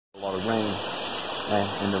A lot of rain,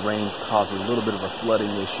 and the rains cause a little bit of a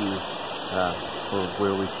flooding issue for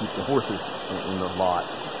where we keep the horses in the lot.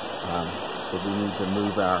 So we need to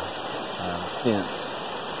move our fence,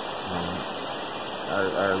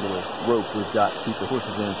 our little rope we've got to keep the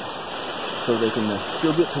horses in, so they can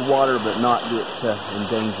still get to water but not get in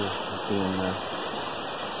danger of being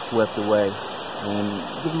swept away. And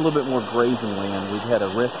give them a little bit more grazing land. We've had a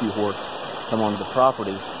rescue horse come onto the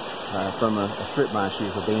property from a strip mine. She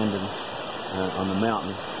was abandoned on the mountain,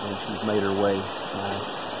 and she's made her way.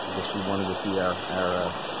 I guess she wanted to see our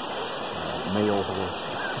male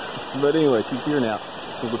horse. But anyway, she's here now,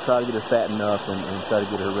 so we'll try to get her fattened up and try to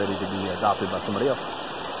get her ready to be adopted by somebody else.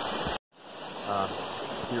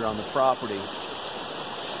 Here on the property,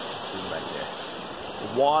 see right there,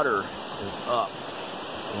 the water is up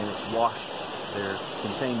and it's washed their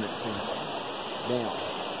containment tank down.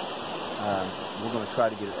 We're going to try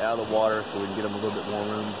to get it out of the water so we can get them a little bit more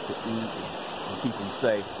room to eat and keep them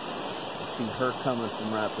safe. See her coming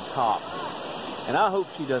from right at the top, and I hope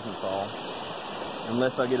she doesn't fall.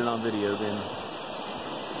 Unless I get it on video, then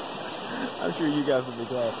I'm sure you guys will be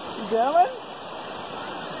glad. You coming?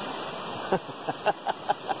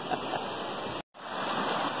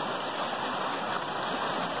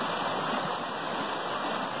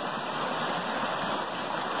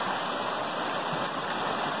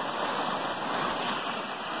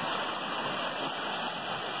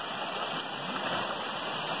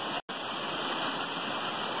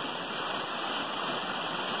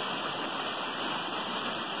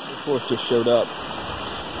 This horse just showed up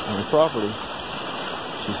on the property.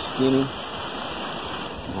 She's skinny.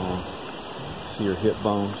 See her hip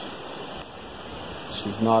bones.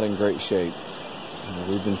 She's not in great shape.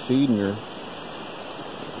 We've been feeding her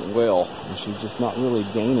well, and she's just not really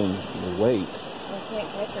gaining the weight. I can't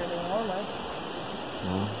catch her to warm her.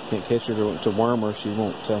 Can't catch her to worm her. She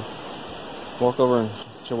won't walk over and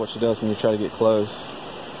show what she does when you try to get close.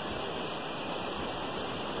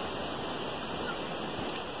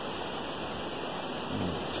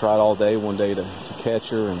 Tried all day one day to catch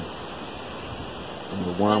her and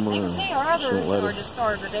to worm her, and see our others are just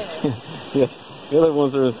starved to death. Yeah, the other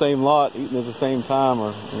ones are in the same lot, eating at the same time,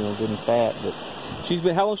 or getting fat. But she's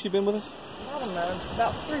been. How long has she been with us? I don't know,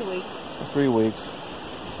 about 3 weeks. 3 weeks.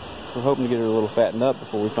 So we're hoping to get her a little fattened up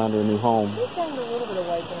before we find her a new home. She's gained a little bit of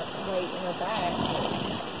weight in her back.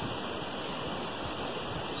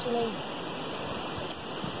 She needs.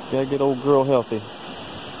 Gotta get old girl healthy.